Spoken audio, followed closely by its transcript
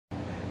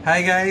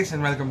Hi guys,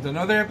 and welcome to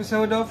another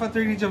episode of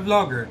Atty.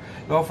 Vlogger,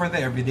 Law for the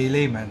Everyday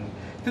Layman.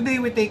 Today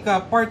we take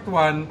part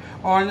 1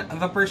 on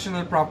the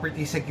Personal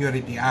Property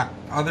Security Act,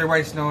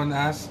 otherwise known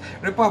as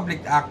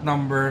Republic Act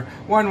number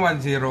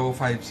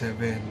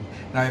 11057.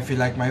 Now if you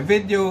like my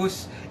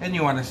videos and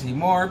you want to see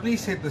more,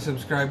 please hit the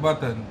subscribe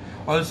button.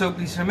 Also,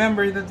 please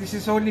remember that this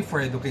is only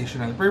for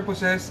educational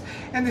purposes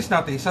and is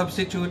not a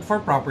substitute for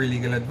proper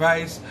legal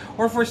advice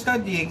or for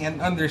studying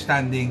and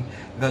understanding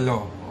the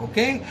law.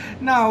 Okay?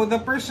 Now, the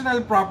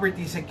Personal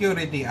Property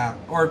Security Act,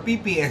 or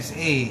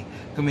PPSA,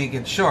 to make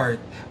it short,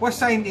 was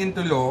signed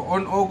into law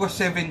on August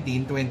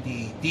 17,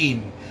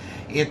 2018.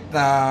 It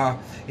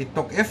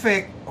took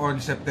effect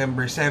on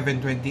September 7,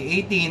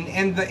 2018,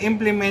 and the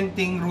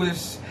implementing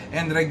rules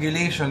and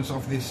regulations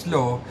of this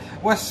law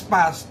was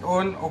passed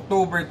on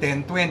October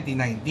 10,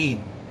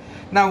 2019.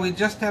 Now, we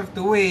just have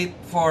to wait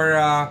for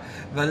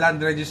the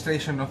Land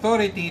Registration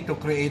Authority to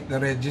create the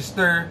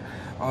register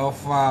of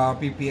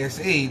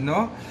PPSA,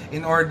 no?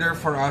 In order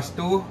for us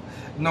to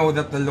know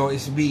that the law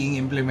is being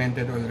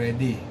implemented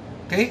already.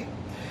 Okay?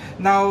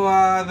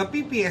 Now, the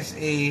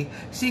PPSA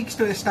seeks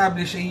to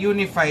establish a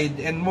unified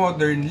and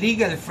modern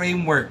legal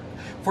framework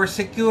for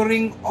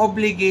securing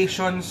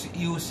obligations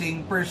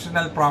using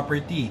personal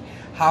property.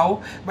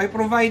 How? By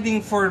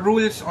providing for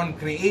rules on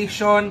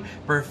creation,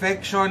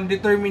 perfection,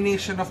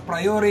 determination of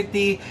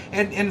priority,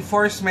 and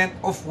enforcement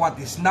of what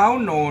is now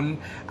known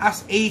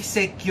as a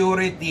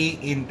security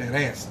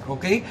interest.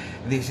 Okay?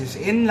 This is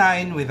in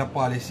line with the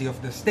policy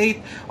of the state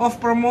of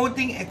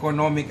promoting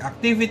economic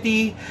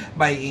activity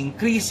by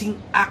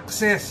increasing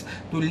access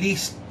to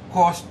least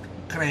cost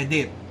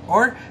credit,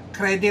 or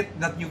credit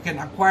that you can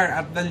acquire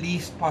at the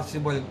least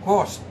possible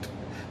cost.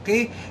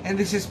 Okay? And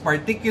this is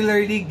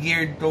particularly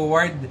geared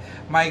toward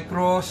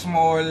micro,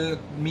 small,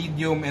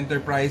 medium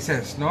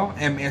enterprises, no?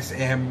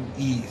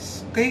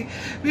 MSMEs. Okay?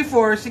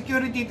 Before,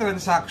 security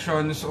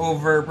transactions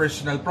over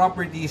personal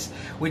properties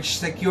which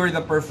secure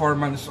the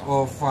performance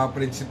of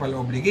principal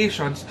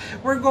obligations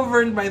were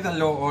governed by the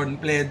law on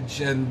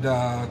pledge and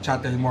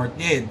chattel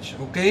mortgage.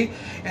 Okay?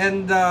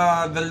 And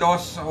the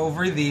laws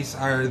over these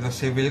are the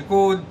Civil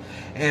Code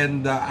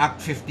and Act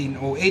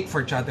 1508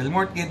 for chattel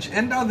mortgage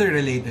and other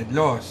related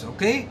laws.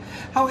 Okay?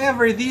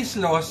 However, these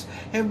laws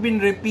have been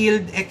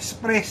repealed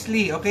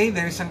expressly. Okay?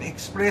 There is an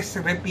express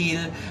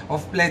repeal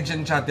of pledge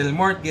and chattel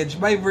mortgage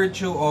by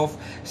virtue of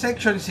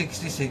Section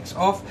 66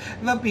 of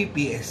the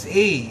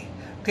PPSA.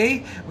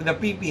 Okay? The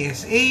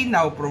PPSA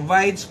now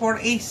provides for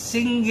a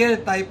single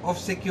type of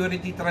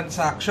security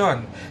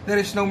transaction. There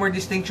is no more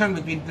distinction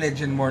between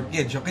pledge and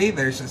mortgage. Okay?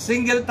 There is a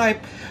single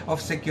type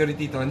of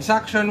security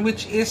transaction,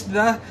 which is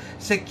the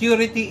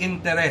security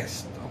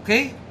interest.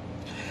 Okay?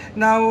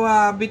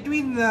 Now,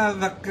 between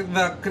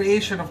the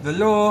creation of the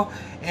law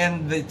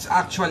and its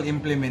actual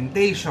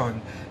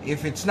implementation,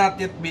 if it's not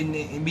yet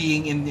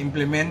being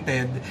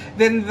implemented,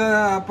 then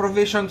the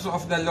provisions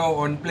of the law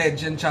on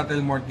pledge and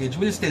chattel mortgage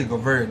will still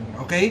govern,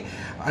 okay,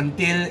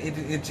 until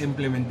its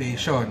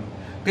implementation.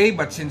 Okay,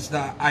 but since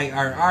the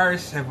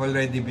IRRs have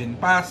already been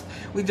passed,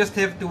 we just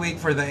have to wait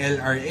for the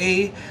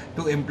LRA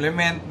to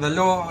implement the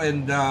law,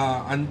 and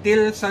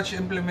until such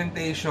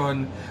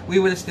implementation, we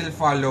will still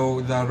follow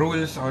the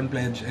rules on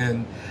pledge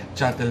and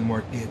chattel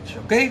mortgage.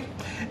 Okay?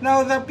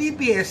 Now, the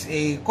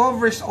PPSA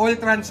covers all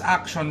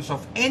transactions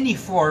of any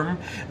form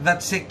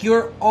that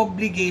secure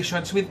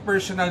obligations with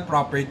personal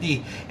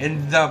property,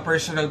 and the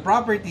personal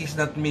properties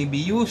that may be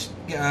used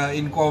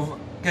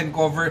can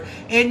cover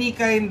any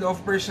kind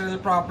of personal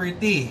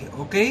property,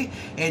 okay?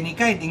 Any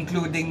kind,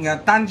 including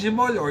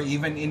tangible or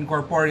even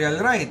incorporeal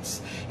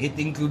rights. It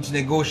includes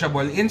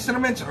negotiable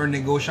instruments or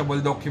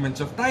negotiable documents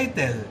of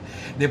title,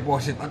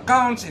 deposit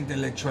accounts,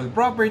 intellectual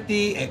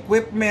property,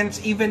 equipments,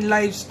 even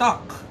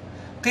livestock.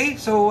 Okay,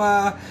 so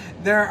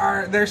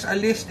there's a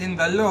list in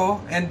the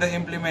law and the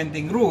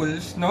implementing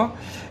rules, no,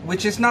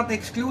 which is not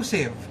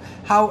exclusive.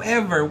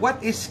 However, what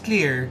is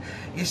clear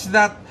is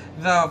that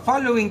the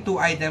following two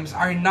items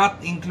are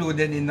not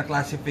included in the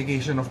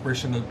classification of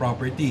personal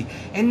property.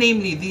 And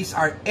namely, these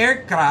are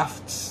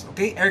aircrafts.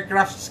 Okay,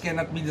 aircrafts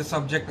cannot be the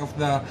subject of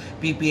the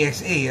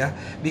PPSA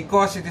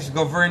because it is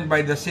governed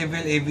by the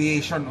Civil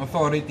Aviation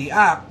Authority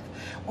Act,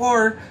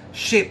 or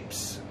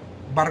ships,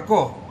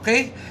 barko.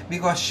 Okay,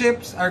 because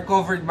ships are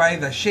covered by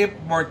the Ship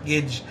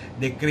Mortgage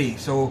Decree.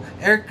 So,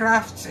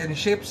 aircrafts and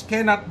ships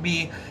cannot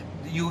be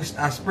used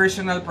as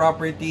personal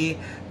property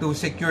to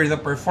secure the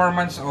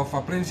performance of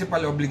a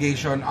principal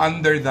obligation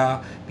under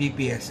the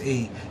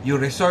PPSA. You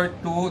resort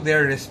to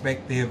their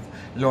respective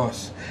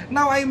laws.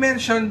 Now, I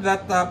mentioned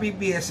that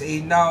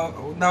PPSA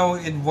now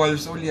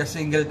involves only a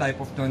single type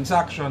of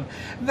transaction,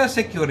 the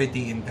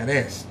security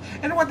interest.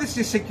 And what is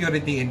the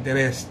security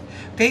interest?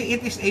 Okay,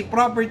 it is a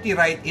property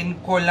right in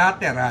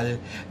collateral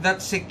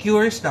that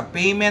secures the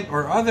payment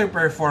or other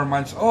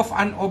performance of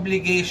an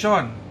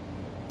obligation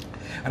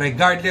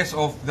regardless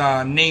of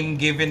the name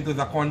given to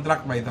the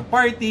contract by the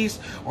parties,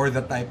 or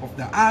the type of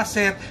the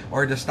asset,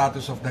 or the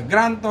status of the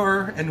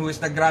grantor. And who is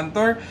the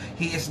grantor?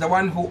 He is the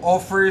one who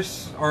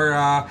offers or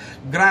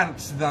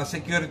grants the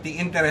security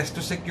interest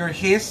to secure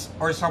his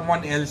or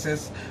someone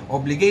else's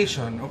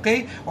obligation,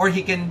 okay? Or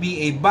he can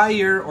be a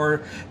buyer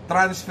or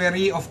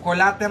transferee of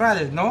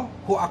collateral, no?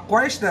 Who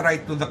acquires the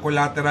right to the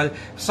collateral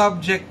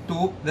subject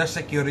to the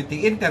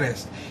security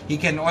interest. He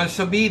can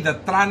also be the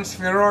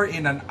transferor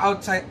in an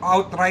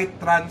outright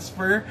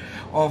transfer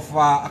of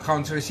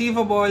accounts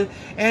receivable,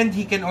 and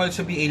he can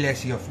also be a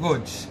lessee of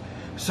goods.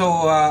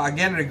 So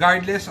again,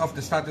 regardless of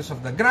the status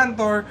of the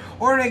grantor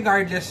or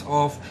regardless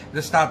of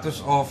the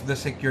status of the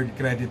secured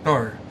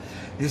creditor.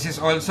 This is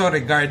also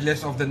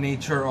regardless of the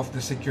nature of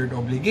the secured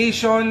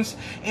obligations,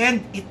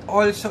 and it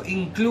also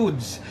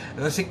includes,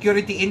 the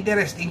security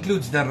interest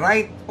includes the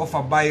right of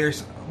a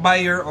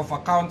buyer of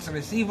accounts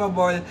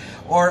receivable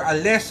or a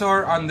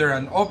lessor under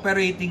an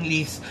operating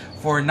lease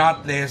for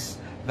not less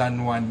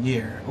than 1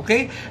 year.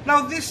 Okay?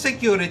 Now, this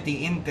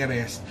security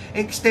interest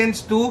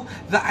extends to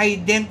the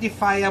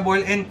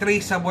identifiable and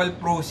traceable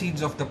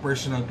proceeds of the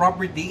personal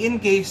property in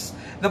case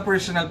the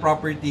personal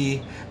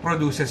property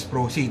produces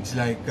proceeds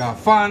like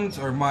funds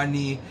or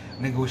money,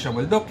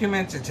 negotiable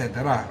documents,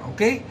 etc.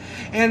 Okay?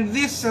 And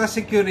this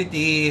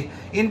security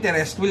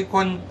interest will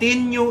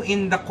continue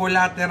in the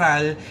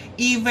collateral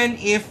even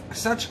if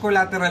such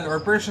collateral or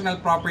personal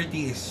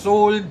property is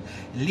sold,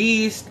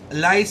 leased,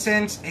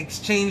 licensed,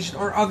 exchanged,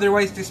 or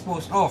otherwise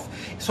disposed of.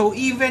 So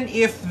even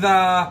if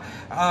the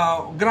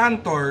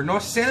grantor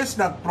sells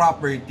that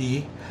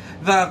property,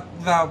 the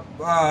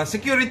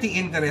security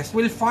interest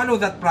will follow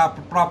that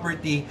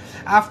property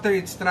after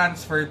it's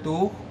transferred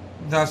to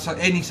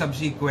any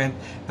subsequent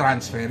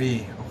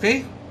transferee.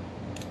 Okay?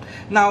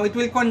 Now, it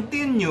will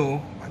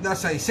continue,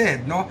 as I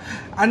said,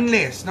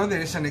 unless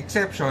there is an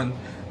exception,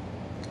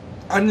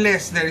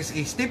 unless there is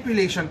a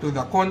stipulation to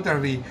the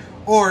contrary,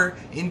 or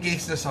in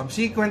case the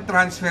subsequent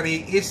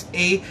transferee is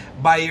a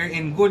buyer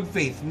in good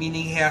faith,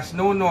 meaning he has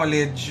no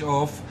knowledge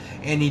of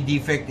any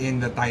defect in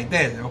the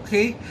title.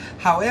 Okay?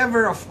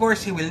 However, of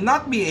course, he will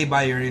not be a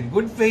buyer in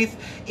good faith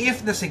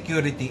if the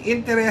security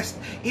interest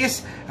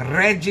is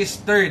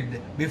registered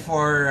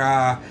before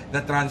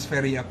the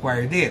transferee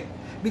acquired it.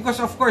 Because,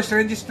 of course,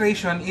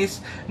 registration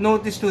is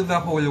notice to the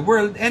whole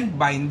world and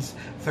binds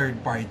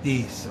third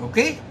parties.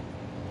 Okay?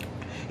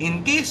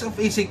 In case of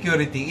a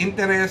security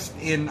interest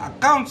in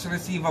accounts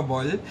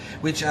receivable,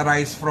 which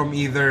arise from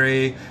either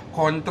a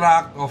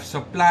contract of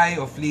supply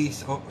or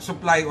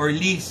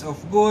lease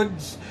of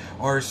goods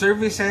or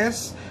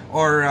services,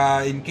 or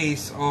in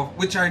case of,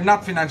 which are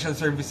not financial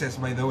services,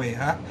 by the way,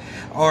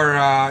 or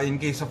in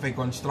case of a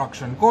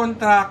construction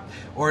contract,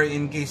 or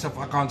in case of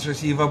accounts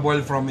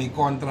receivable from a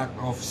contract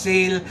of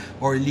sale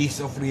or lease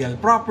of real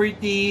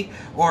property,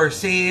 or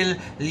sale,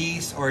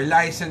 lease, or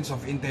license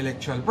of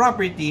intellectual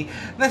property,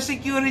 the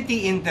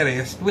security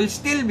interest will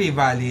still be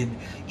valid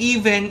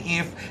even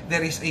if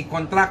there is a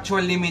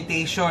contractual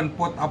limitation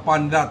put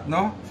upon that,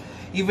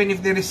 even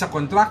if there is a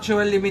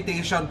contractual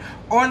limitation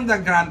on the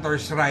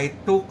grantor's right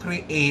to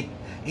create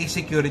a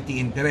security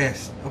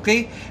interest.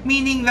 Okay?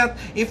 Meaning that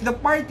if the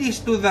parties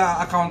to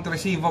the account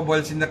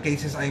receivables in the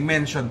cases I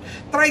mentioned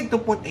tried to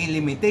put a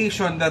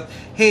limitation that,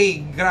 hey,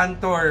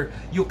 grantor,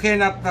 you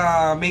cannot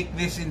make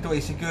this into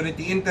a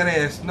security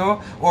interest,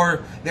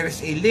 or there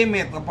is a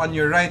limit upon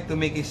your right to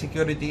make a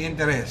security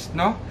interest,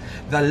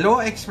 the law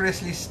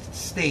expressly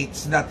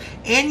states that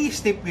any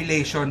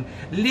stipulation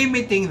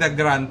limiting the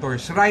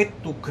grantor's right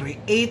to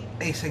create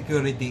a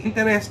security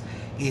interest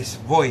is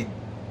void.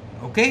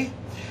 Okay?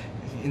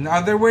 In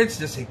other words,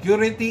 the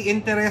security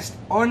interest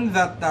on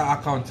that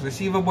accounts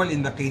receivable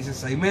in the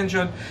cases I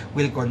mentioned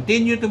will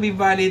continue to be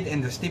valid,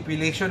 and the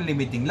stipulation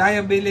limiting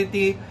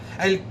liability,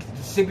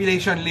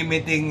 stipulation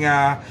limiting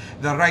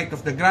the right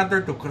of the grantor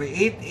to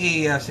create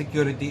a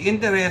security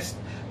interest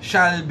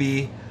shall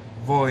be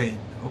void.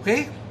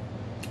 Okay?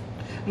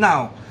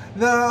 Now,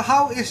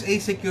 how is a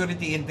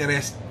security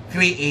interest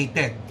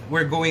created?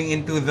 We're going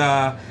into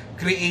the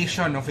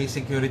creation of a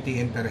security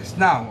interest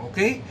now.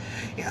 Okay?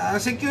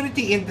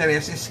 Security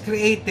interest is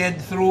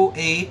created through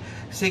a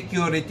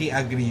security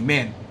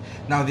agreement.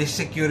 Now, this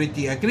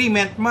security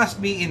agreement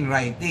must be in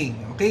writing.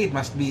 Okay? It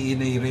must be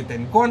in a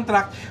written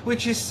contract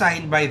which is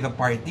signed by the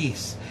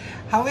parties.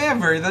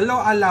 However, the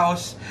law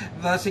allows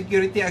the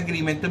security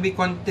agreement to be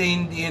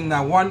contained in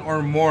one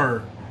or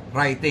more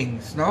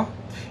writings,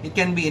 It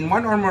can be in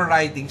one or more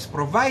writings,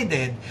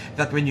 provided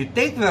that when you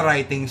take the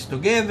writings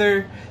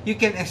together, you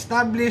can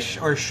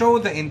establish or show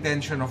the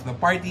intention of the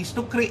parties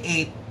to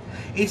create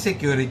a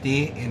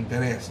security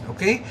interest.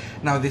 Okay?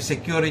 Now, the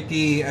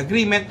security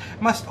agreement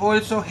must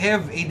also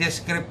have a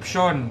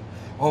description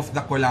of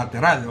the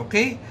collateral.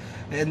 Okay?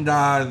 And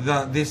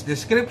this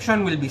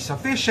description will be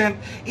sufficient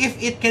if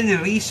it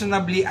can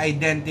reasonably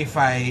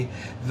identify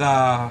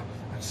the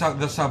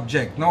the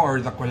subject, no, or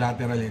the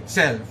collateral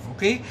itself.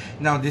 Okay,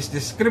 now this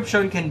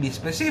description can be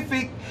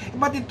specific,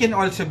 but it can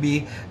also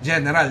be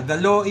general. The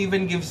law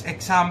even gives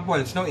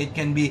examples, no. It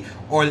can be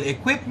all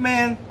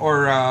equipment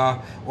or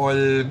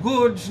all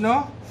goods,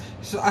 no.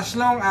 So as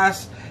long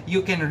as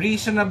you can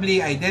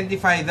reasonably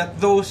identify that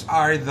those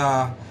are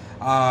the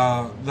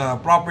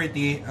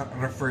property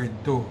referred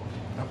to.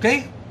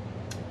 Okay?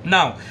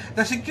 Now,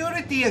 the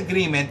security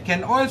agreement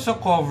can also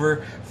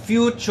cover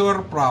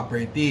future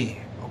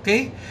property.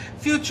 Okay?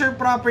 Future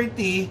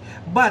property,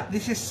 but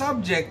this is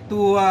subject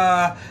to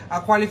a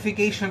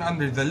qualification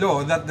under the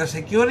law that the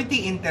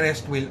security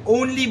interest will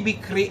only be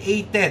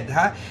created.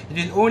 It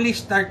will only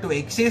start to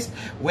exist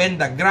when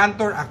the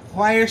grantor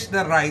acquires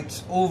the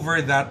rights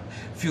over that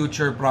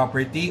future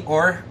property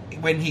or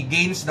when he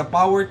gains the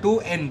power to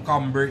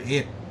encumber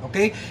it.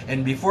 Okay?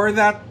 And before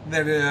that,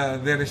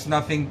 there is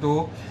nothing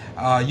to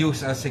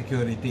use as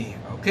security.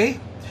 Okay?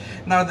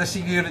 Now, the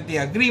security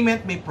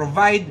agreement may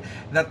provide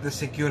that the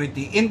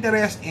security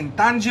interest in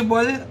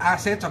tangible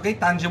assets, okay,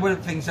 tangible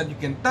things that you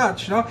can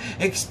touch, no,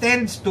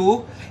 extends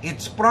to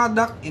its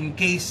product in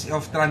case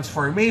of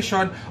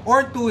transformation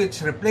or to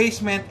its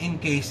replacement in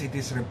case it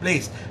is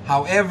replaced.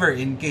 However,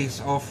 in case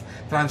of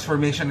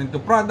transformation into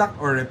product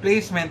or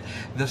replacement,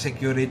 the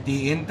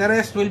security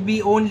interest will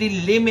be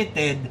only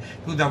limited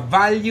to the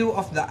value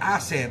of the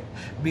asset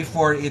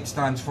before its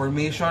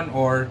transformation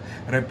or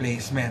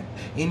replacement.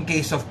 In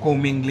case of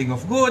commingling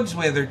of goods,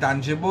 whether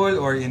tangible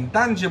or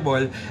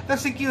intangible, the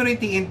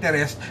security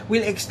interest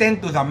will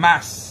extend to the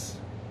mass.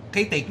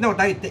 Okay, take note,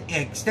 it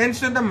extends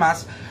to the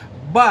mass,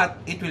 but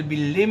it will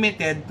be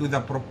limited to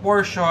the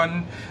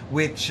proportion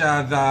which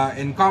the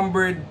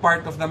encumbered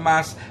part of the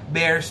mass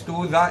bears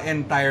to the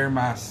entire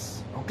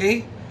mass.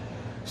 Okay?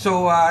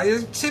 So,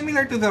 it's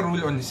similar to the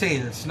rule on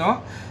sales,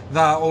 no?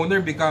 The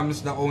owner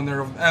becomes the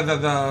owner of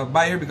the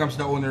buyer becomes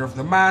the owner of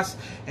the mass,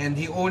 and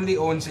he only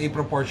owns a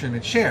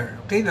proportionate share.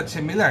 Okay, that's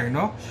similar,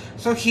 no?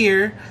 So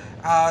here,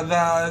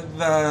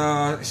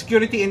 the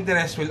security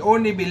interest will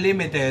only be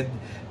limited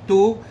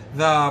to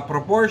the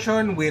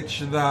proportion which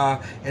the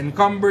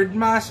encumbered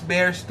mass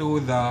bears to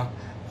the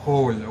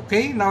whole.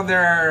 Okay, now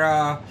there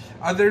are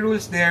other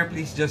rules there.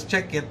 Please just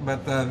check it,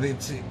 but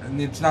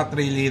it's not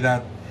really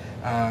that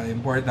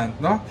important,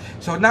 no?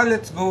 So now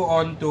let's go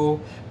on to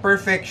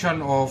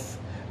perfection of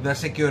the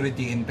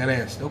security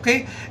interest.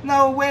 Okay,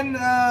 now when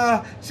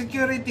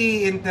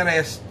security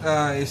interest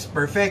is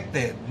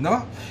perfected,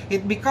 no,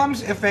 it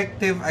becomes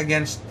effective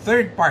against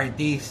third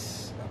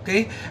parties.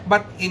 Okay,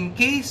 but in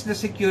case the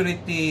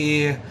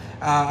security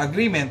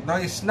agreement, no,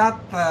 is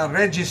not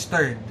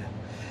registered,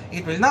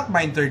 it will not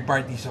bind third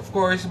parties, of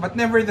course, but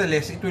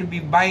nevertheless it will be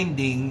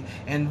binding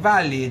and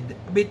valid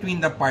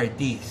between the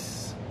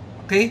parties.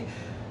 Okay,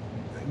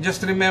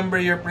 just remember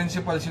your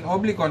principles in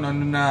oblicon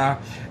on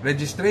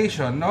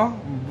registration, no?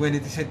 When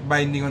it is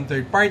binding on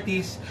third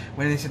parties,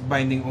 when is it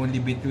binding only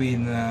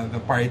between the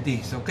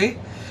parties, okay?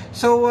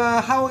 So,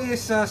 how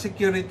is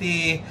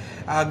security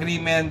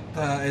agreement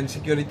and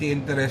security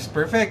interest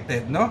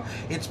perfected, no?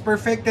 It's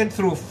perfected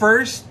through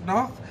first,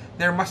 no?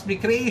 There must be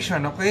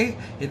creation, okay?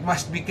 It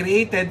must be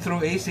created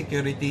through a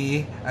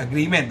security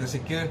agreement.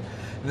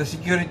 The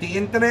security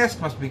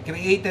interest must be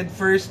created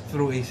first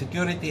through a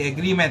security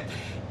agreement.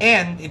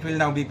 And it will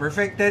now be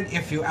perfected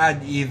if you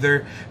add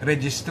either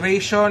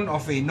registration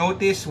of a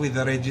notice with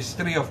the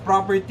Registry of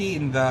Property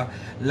in the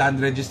Land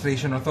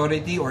Registration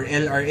Authority, or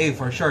LRA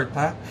for short,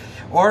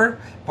 or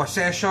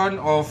possession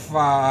of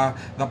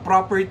the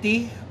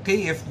property,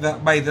 okay,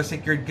 by the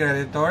secured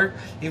creditor.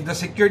 If the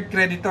secured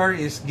creditor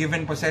is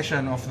given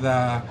possession of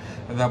the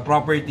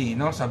property,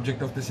 no,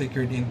 subject of the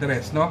secured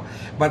interest, no.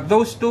 But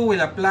those two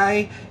will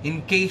apply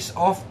in case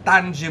of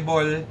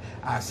tangible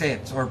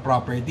assets or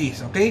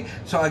properties. Okay,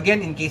 so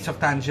again, in case of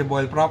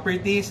tangible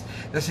properties,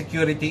 the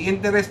security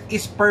interest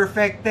is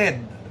perfected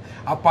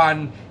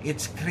upon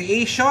its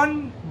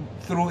creation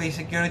through a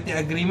security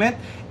agreement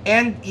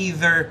and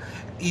either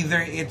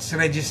its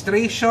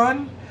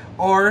registration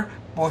or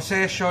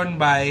possession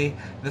by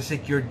the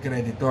secured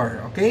creditor.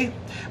 Okay,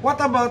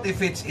 what about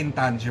if it's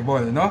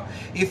intangible, no?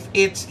 If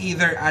it's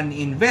either an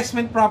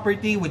investment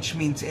property, which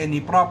means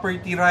any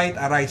property right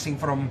arising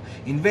from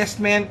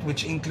investment,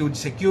 which includes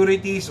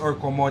securities or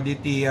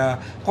commodity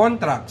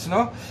contracts,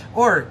 no?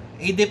 Or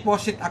a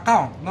deposit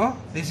account, no?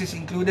 This is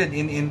included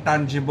in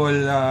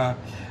intangible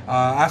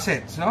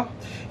assets, no?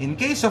 In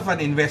case of an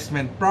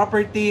investment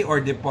property or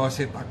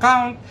deposit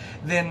account,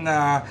 then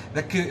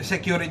the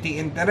security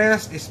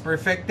interest is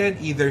perfected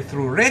either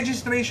through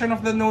registration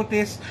of the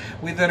notice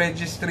with the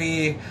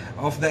registry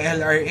of the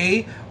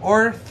LRA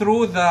or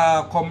through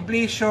the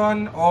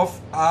completion of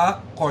a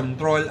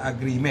control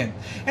agreement.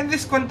 And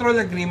this control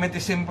agreement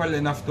is simple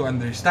enough to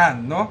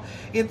understand, no?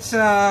 It's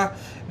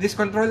this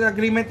control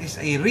agreement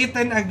is a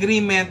written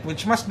agreement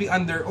which must be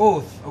under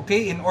oath,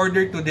 okay, in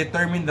order to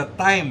determine the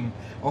time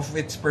of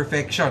its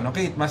perfection.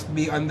 Okay, it must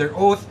be under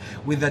oath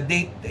with the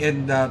date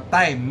and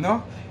time,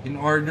 no? in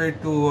order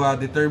to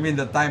determine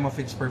the time of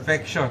its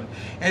perfection.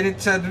 And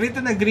it's a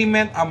written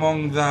agreement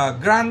among the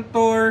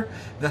grantor,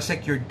 the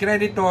secured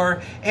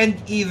creditor,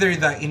 and either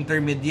the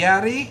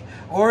intermediary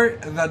or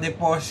the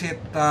deposit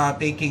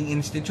taking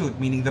institute,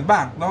 meaning the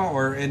bank, no,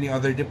 or any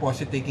other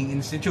deposit taking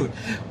institute,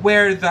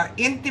 where the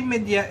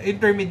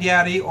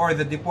intermediary or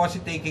the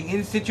deposit taking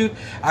institute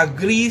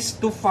agrees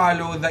to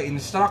follow the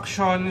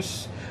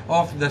instructions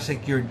of the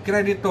secured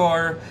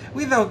creditor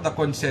without the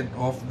consent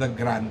of the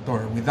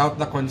grantor. Without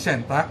the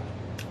consent,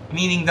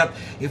 meaning that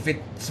if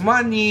it's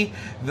money,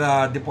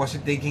 the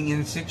deposit-taking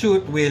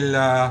institute will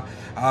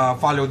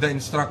follow the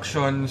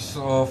instructions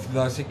of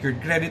the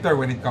secured creditor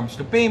when it comes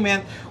to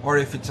payment, or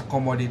if it's a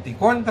commodity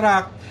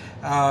contract,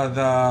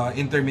 the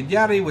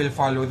intermediary will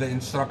follow the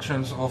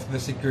instructions of the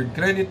secured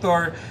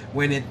creditor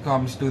when it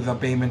comes to the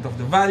payment of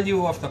the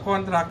value of the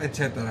contract,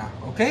 etc.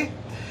 Okay?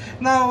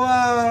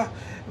 Now,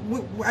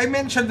 I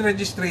mentioned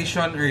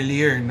registration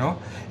earlier, no?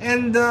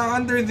 And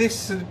under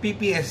this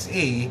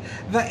PPSA,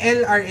 the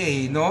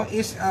LRA, no,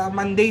 is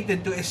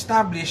mandated to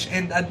establish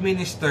and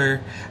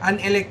administer an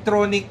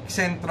electronic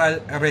central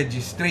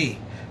registry.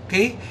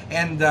 Okay?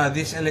 And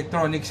this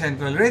electronic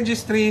central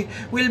registry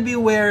will be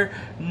where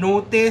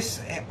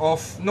notice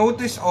of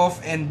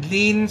and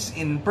liens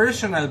in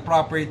personal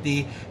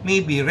property may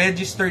be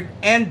registered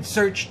and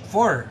searched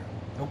for.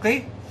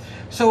 Okay?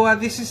 So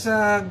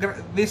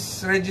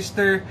this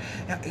register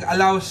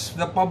allows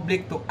the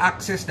public to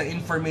access the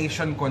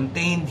information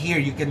contained here.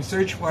 You can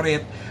search for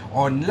it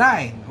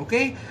online.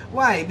 Okay?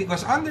 Why?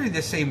 Because under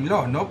the same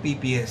law, no,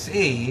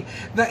 PPSA,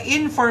 the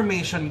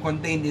information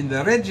contained in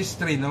the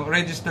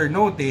register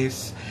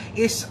notice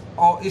is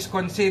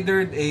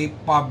considered a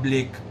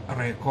public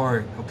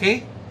record.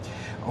 Okay?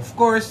 Of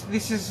course,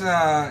 this is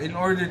in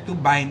order to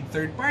bind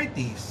third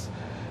parties.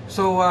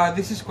 So,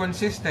 this is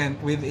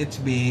consistent with its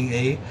being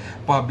a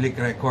public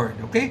record.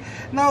 Okay?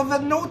 Now, the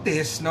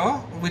notice,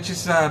 no, which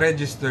is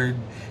registered,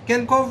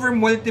 can cover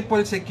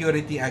multiple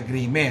security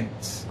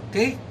agreements.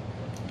 Okay?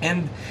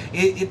 And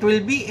it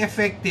will be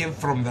effective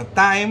from the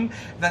time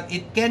that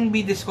it can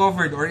be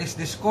discovered or is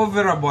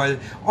discoverable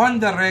on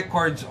the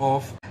records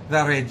of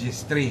the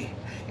registry.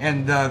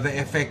 And the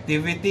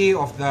effectivity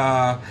of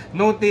the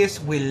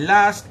notice will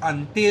last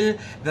until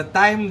the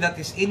time that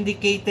is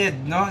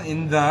indicated, no,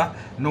 in the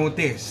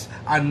notice,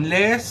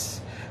 unless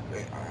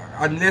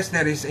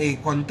there is a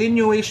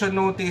continuation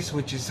notice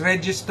which is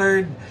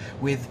registered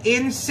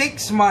within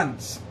 6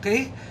 months,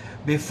 okay,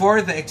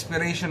 before the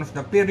expiration of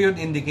the period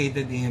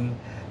indicated in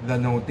the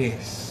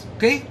notice.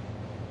 Okay?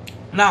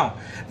 Now,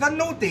 the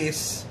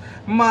notice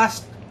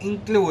must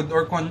include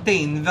or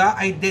contain the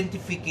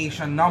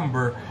identification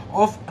number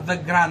of the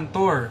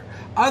grantor.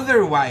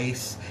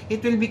 Otherwise,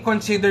 it will be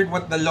considered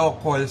what the law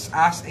calls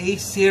as a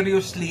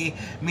seriously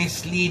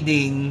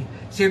misleading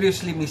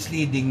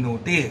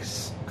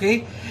notice.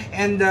 Okay?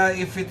 And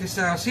if it is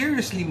a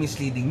seriously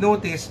misleading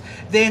notice,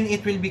 then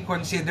it will be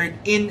considered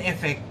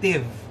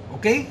ineffective.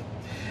 Okay?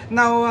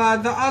 Now,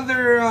 the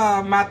other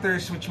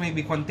matters which may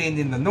be contained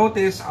in the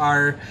notice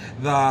are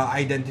the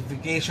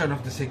identification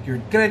of the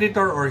secured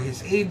creditor or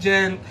his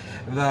agent,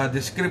 the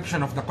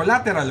description of the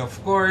collateral, of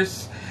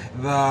course,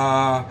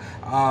 the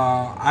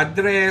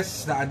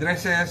addresses,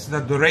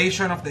 the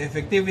duration of the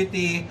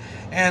effectivity,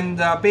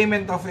 and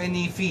payment of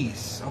any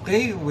fees,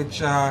 okay,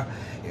 which are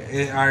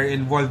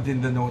involved in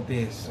the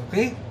notice,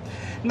 okay?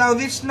 Now,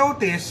 this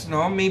notice,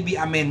 no, may be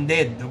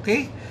amended,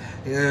 okay?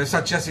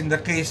 Such as in the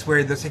case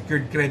where the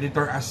secured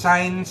creditor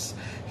assigns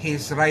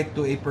his right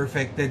to a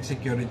perfected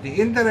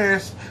security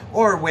interest,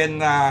 or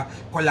when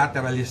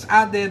collateral is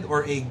added,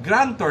 or a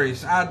grantor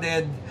is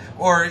added,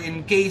 or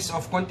in case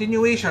of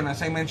continuation,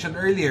 as I mentioned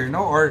earlier,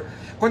 no, or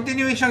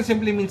continuation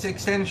simply means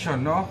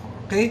extension, no,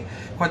 okay,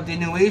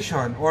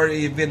 continuation, or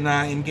even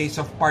in case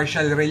of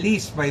partial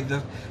release by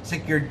the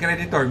secured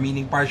creditor,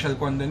 meaning partial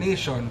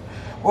condonation,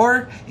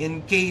 or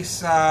in case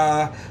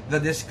the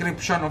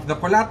description of the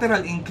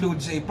collateral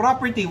includes a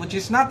property which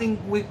is not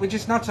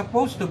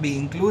supposed to be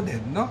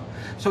included, no.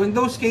 So in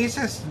those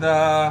cases,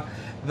 the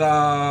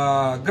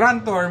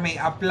grantor may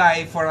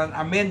apply for an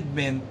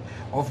amendment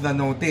of the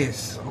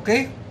notice.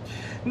 Okay?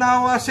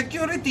 Now,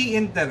 security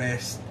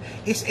interest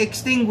is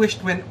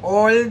extinguished when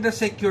all the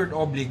secured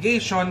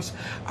obligations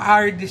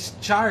are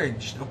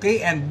discharged,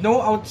 okay, and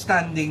no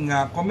outstanding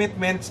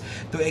commitments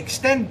to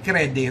extend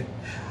credit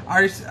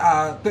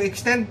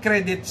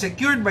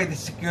secured by the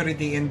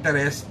security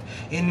interest,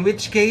 in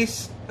which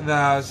case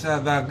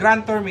the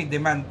grantor may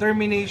demand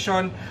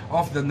termination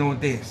of the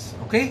notice.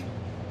 Okay?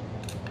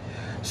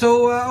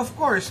 So, of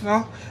course,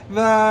 no,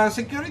 the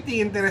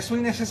security interest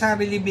will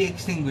necessarily be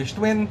extinguished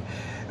when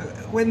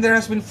there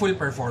has been full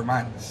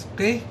performance.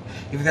 Okay?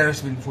 If there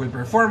has been full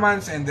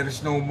performance and there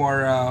is no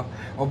more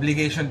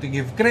obligation to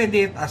give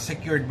credit as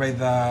secured by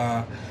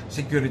the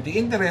security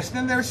interest,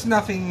 then there's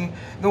nothing,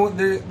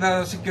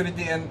 the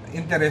security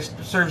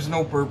interest serves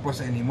no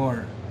purpose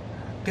anymore.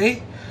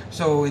 Okay?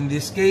 So, in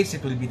this case,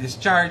 it will be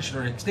discharged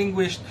or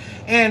extinguished,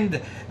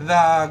 and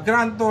the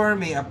grantor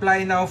may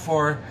apply now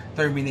for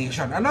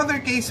termination. Another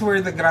case where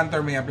the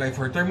grantor may apply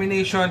for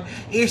termination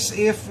is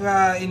if,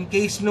 in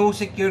case no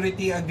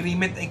security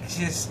agreement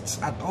exists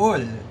at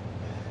all.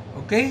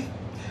 Okay?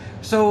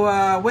 So,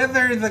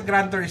 whether the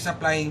grantor is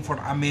applying for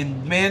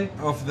amendment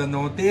of the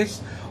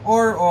notice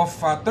or of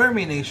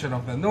termination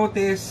of the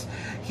notice,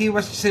 he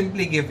was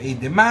simply give a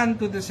demand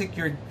to the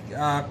secured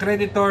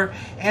creditor,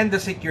 and the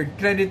secured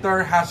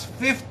creditor has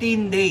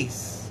 15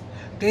 days.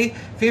 Okay?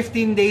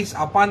 15 days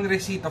upon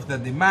receipt of the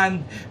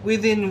demand,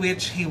 within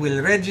which he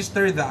will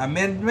register the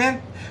amendment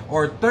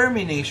or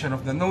termination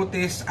of the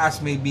notice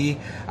as may be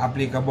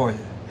applicable.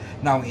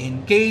 Now,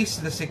 in case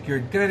the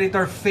secured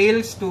creditor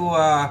fails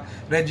to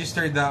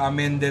register the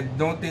amended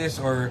notice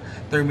or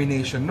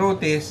termination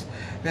notice,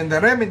 then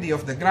the remedy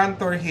of the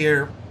grantor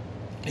here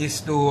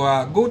is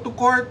to go to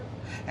court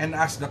and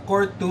ask the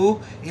court to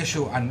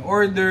issue an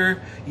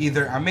order,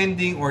 either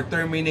amending or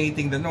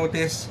terminating the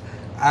notice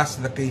as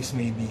the case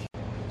may be.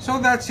 So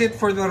that's it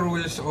for the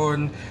rules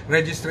on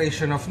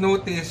registration of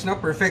notice, no?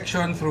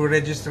 Perfection through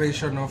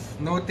registration of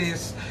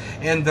notice,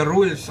 and the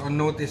rules on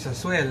notice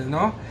as well,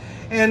 no?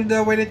 And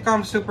when it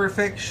comes to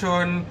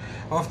perfection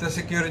of the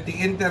security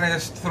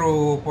interest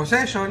through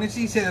possession, it's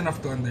easy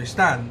enough to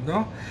understand,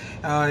 no?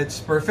 It's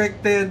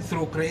perfected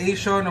through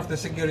creation of the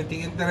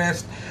security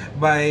interest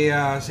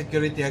by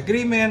security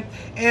agreement,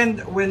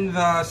 and when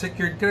the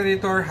secured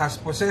creditor has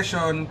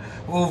possession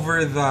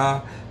over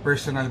the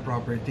personal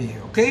property.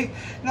 Okay?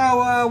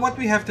 Now, what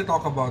we have to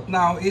talk about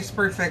now is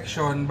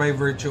perfection by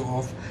virtue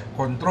of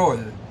control.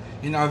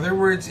 In other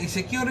words, a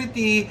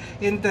security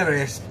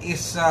interest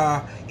is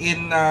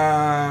in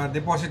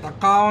deposit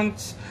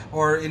accounts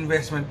or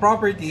investment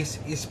properties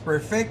is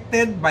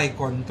perfected by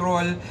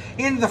control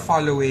in the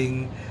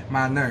following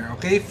manner.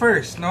 Okay,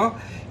 first, no,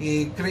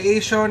 a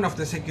creation of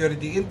the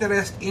security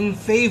interest in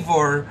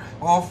favor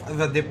of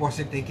the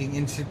deposit-taking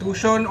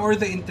institution or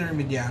the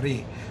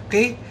intermediary.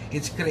 Okay,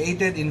 it's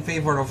created in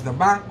favor of the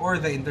bank or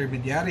the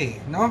intermediary.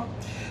 No.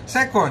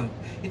 Second,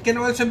 it can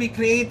also be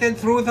created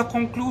through the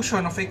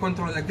conclusion of a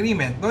control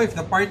agreement, no, if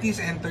the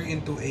parties enter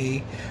into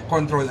a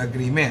control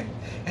agreement.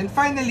 And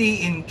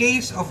finally, in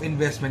case of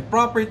investment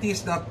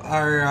properties that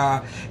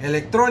are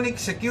electronic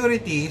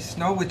securities,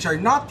 no, which are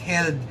not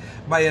held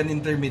by an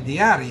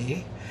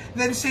intermediary,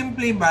 then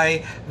simply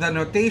by the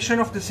notation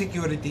of the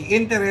security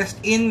interest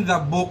in the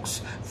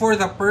books for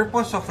the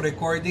purpose of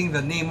recording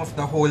the name of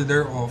the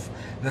holder of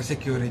the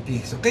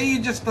securities. Okay,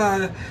 you just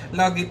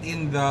log it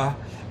in the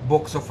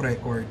books of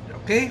record.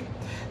 Okay.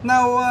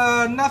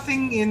 Now,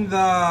 nothing in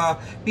the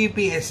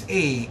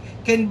PPSA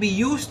can be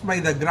used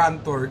by the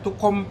grantor to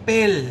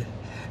compel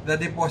the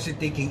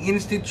deposit-taking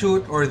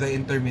institute or the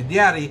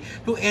intermediary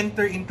to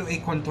enter into a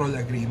control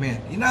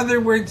agreement. In other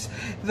words,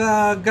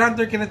 the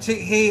grantor cannot say,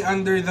 hey,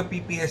 under the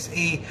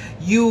PPSA,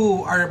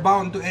 you are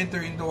bound to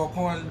enter into a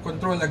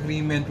control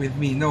agreement with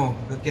me. No,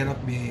 that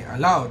cannot be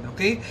allowed,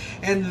 okay?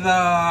 And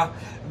the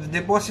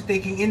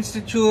deposit-taking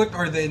institute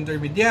or the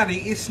intermediary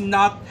is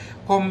not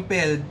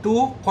compelled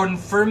to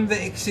confirm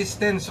the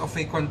existence of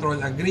a control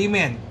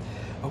agreement,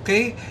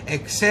 okay,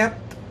 except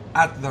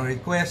at the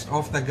request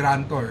of the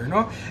grantor.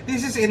 No,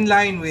 this is in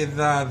line with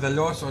the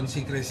laws on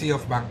secrecy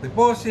of bank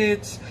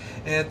deposits,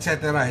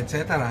 etc.,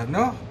 etc.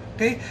 No,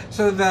 okay.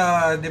 So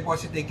the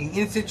deposit-taking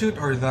institute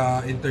or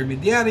the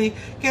intermediary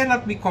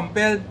cannot be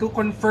compelled to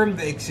confirm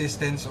the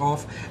existence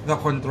of the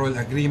control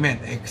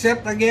agreement,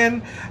 except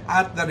again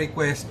at the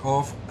request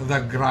of the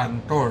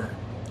grantor.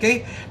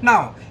 Okay.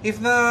 Now, if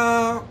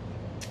the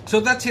so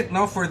that's it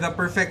now for the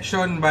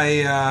perfection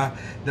by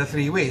the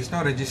three ways,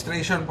 no,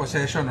 registration,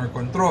 possession, or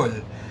control.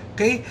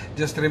 Okay,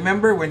 just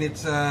remember, when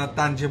it's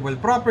tangible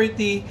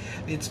property,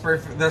 it's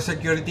the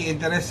security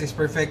interest is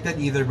perfected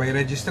either by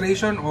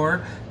registration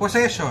or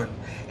possession,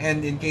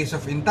 and in case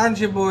of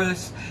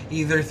intangibles,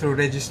 either through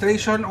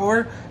registration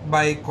or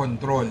by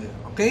control.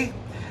 Okay,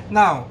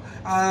 now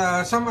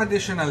some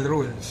additional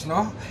rules,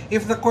 no,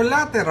 if the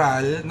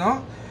collateral,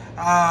 no,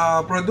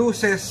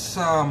 produces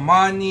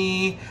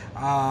money,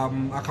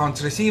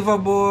 accounts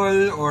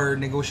receivable, or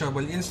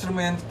negotiable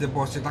instruments,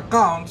 deposit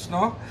accounts,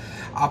 no,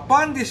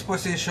 upon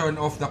disposition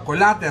of the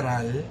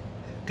collateral,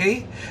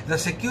 okay, the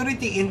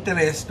security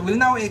interest will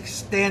now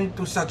extend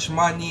to such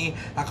money,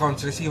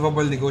 accounts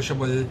receivable,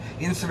 negotiable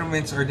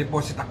instruments, or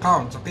deposit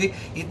accounts. Okay,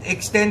 it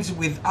extends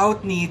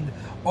without need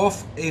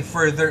of a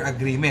further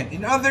agreement.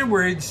 In other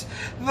words,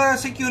 the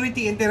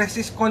security interest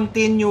is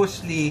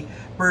continuously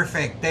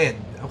perfected.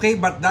 Okay,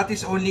 but that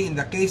is only in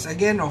the case,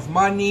 again, of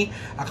money,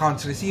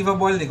 accounts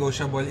receivable,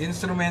 negotiable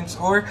instruments,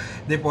 or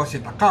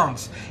deposit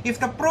accounts. If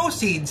the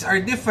proceeds are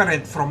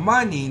different from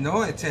money,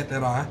 no,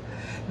 etc.,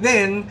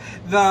 then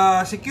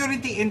the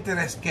security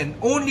interest can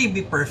only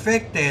be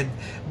perfected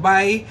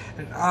by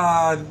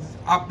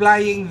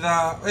applying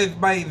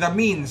by the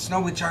means,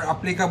 no, which are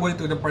applicable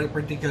to the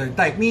particular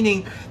type.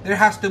 Meaning, there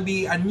has to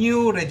be a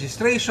new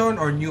registration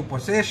or new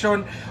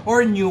possession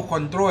or new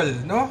control,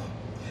 no.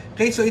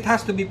 Okay, so it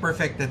has to be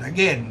perfected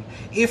again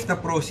if the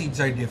proceeds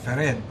are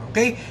different,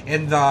 okay,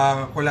 and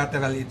the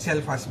collateral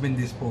itself has been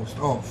disposed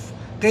of.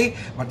 Okay,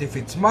 but if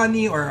it's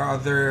money or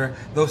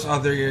those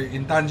other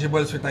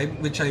intangibles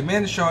which I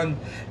mentioned,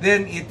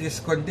 then it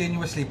is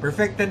continuously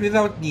perfected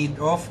without need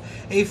of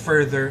a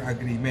further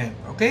agreement.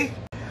 Okay?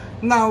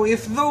 Now,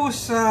 if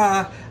those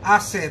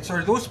assets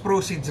or those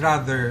proceeds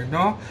rather,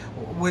 no,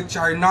 which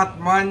are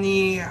not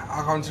money,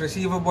 accounts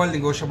receivable,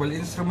 negotiable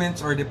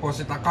instruments, or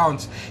deposit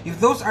accounts, if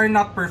those are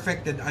not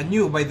perfected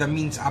anew by the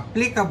means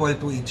applicable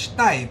to each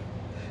type,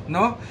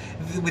 no,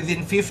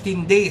 within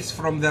 15 days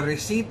from the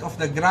receipt of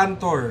the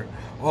grantor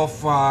of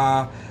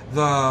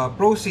the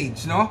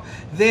proceeds, no,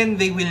 then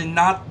they will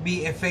not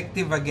be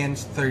effective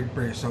against third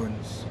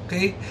persons.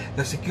 Okay,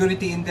 the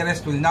security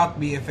interest will not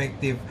be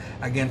effective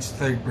against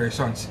third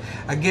persons.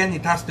 Again,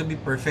 it has to be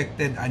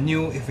perfected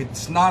anew if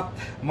it's not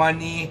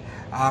money,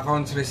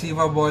 accounts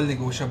receivable,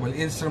 negotiable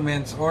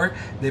instruments, or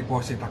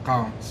deposit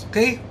accounts.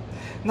 Okay.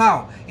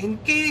 Now,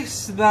 in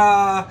case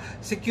the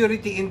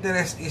security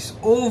interest is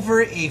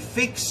over a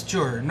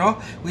fixture, no,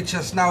 which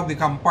has now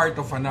become part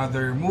of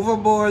another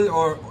movable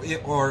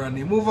or an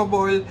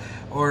immovable,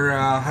 or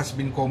has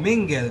been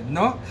commingled,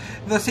 no,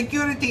 the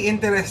security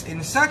interest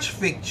in such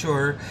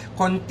fixture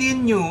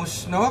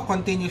continues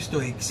to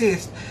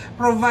exist,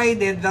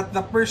 provided that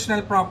the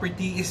personal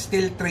property is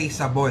still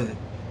traceable,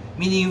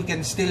 meaning you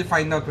can still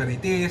find out where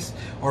it is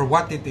or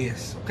what it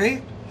is.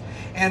 Okay.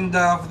 And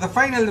the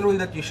final rule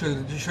that you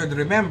should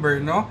remember,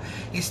 no,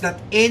 is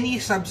that any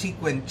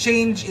subsequent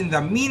change in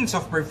the means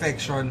of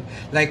perfection,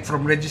 like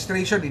from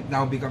registration, it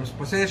now becomes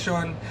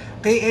possession.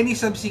 Okay, any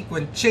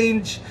subsequent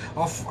change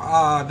of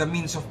the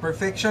means of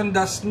perfection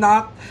does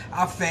not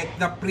affect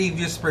the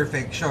previous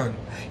perfection.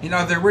 In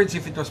other words,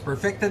 if it was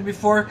perfected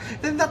before,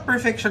 then that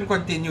perfection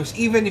continues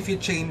even if you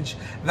change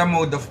the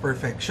mode of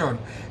perfection.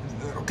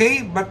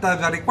 Okay, but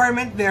the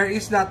requirement there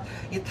is that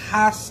it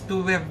has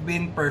to have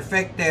been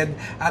perfected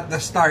at the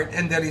start,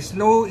 and there is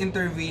no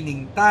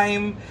intervening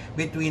time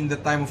between the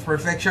time of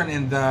perfection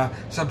and the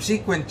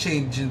subsequent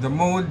change in the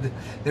mode.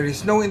 There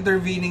is no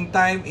intervening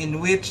time in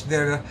which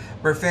the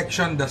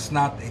perfection does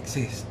not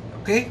exist.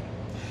 Okay?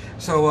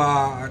 So,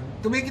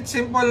 to make it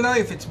simple,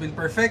 if it's been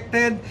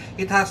perfected,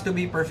 it has to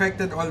be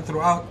perfected all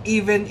throughout,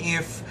 even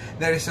if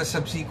there is a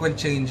subsequent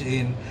change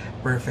in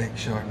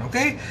perfection.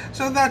 Okay?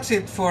 So, that's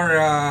it for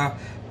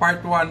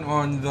part 1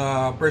 on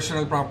the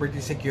Personal Property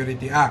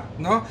Security Act.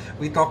 No?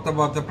 We talked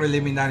about the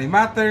preliminary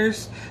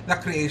matters, the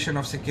creation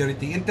of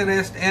security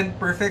interest, and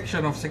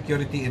perfection of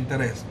security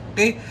interest.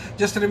 Okay?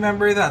 Just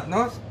remember that,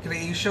 no?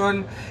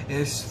 Creation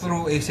is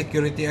through a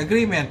security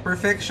agreement.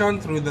 Perfection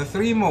through the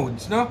 3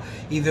 modes, no?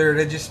 Either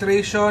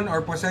registration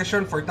or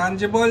possession for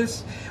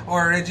tangibles,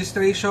 or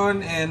registration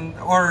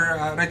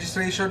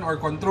or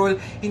control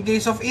in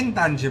case of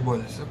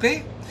intangibles.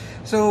 Okay?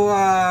 So,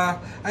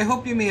 I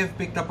hope you may have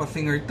picked up a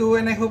thing or two,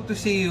 and I hope to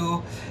see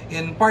you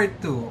in part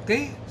 2.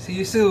 Okay? See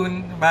you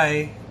soon.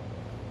 Bye!